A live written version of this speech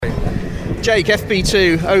Jake,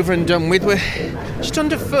 FP2 over and done with. We're just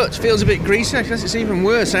underfoot. Feels a bit greasy. I guess it's even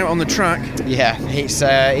worse out on the track. Yeah, it's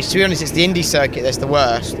to be honest, it's the Indy circuit that's the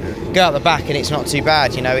worst. Go out the back and it's not too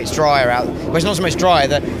bad. It's drier out. Well, it's not so much drier.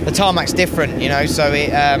 The tarmac's different. So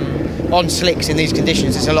it on slicks in these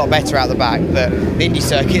conditions, it's a lot better out the back. But the Indy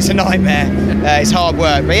circuit's a nightmare. It's hard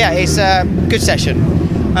work. But yeah, it's a good session.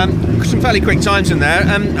 Some fairly quick times in there.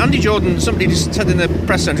 Andy Jordan, somebody just said in the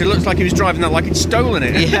press centre, it looks like he was driving that like he'd stolen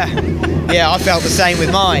it. Yeah, I felt the same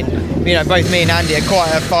with mine. Both me and Andy are quite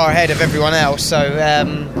far ahead of everyone else. So,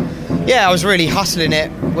 I was really hustling it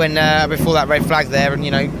when before that red flag there, and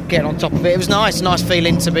getting on top of it. It was nice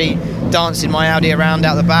feeling to be dancing my Audi around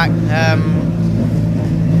out the back.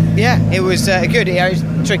 It was good. It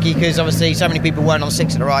was tricky because obviously so many people weren't on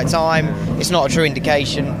six at the right time. It's not a true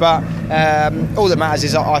indication, but all that matters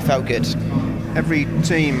is I felt good. Every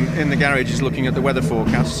team in the garage is looking at the weather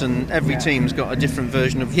forecasts, and every team's got a different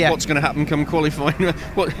version of what's going to happen come qualifying.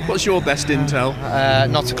 What's your best intel?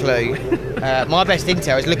 Not a clue. My best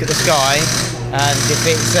intel is look at the sky, and if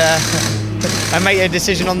it's and make a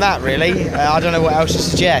decision on that. Really, I don't know what else to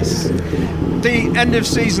suggest. The end of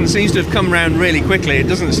season seems to have come round really quickly. It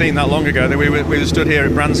doesn't seem that long ago that we were stood here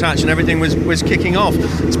at Brands Hatch and everything was kicking off.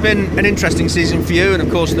 It's been an interesting season for you, and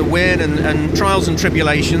of course the win and trials and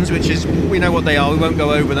tribulations, which is, we know what they are, we won't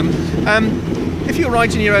go over them. If you're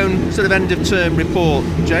writing your own sort of end of term report,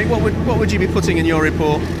 Jake, what would you be putting in your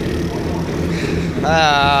report?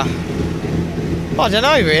 I don't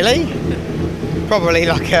know really. Probably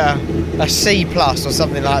like a C+ or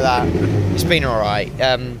something like that. It's been alright.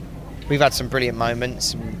 We've had some brilliant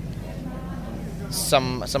moments,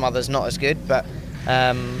 some others not as good, but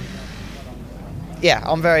I'm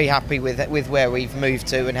very happy with where we've moved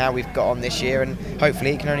to and how we've got on this year, and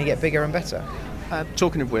hopefully it can only get bigger and better.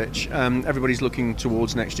 Talking of which, everybody's looking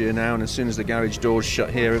towards next year now, and as soon as the garage doors shut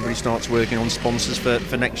here, everybody starts working on sponsors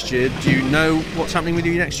for next year. Do you know what's happening with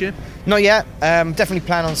you next year? Not yet. Definitely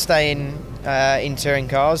plan on staying in touring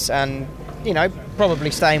cars, and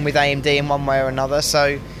probably staying with AMD in one way or another.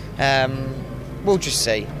 So we'll just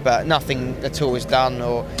see, but nothing at all is done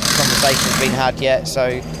or conversations been had yet.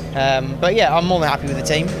 So, I'm more than happy with the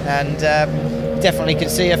team, and definitely can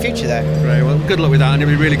see a future there. Great. Well, good luck with that, and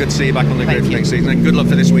it'll be really good to see you back on the grid for next season. And good luck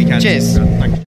for this weekend. Cheers. Thanks.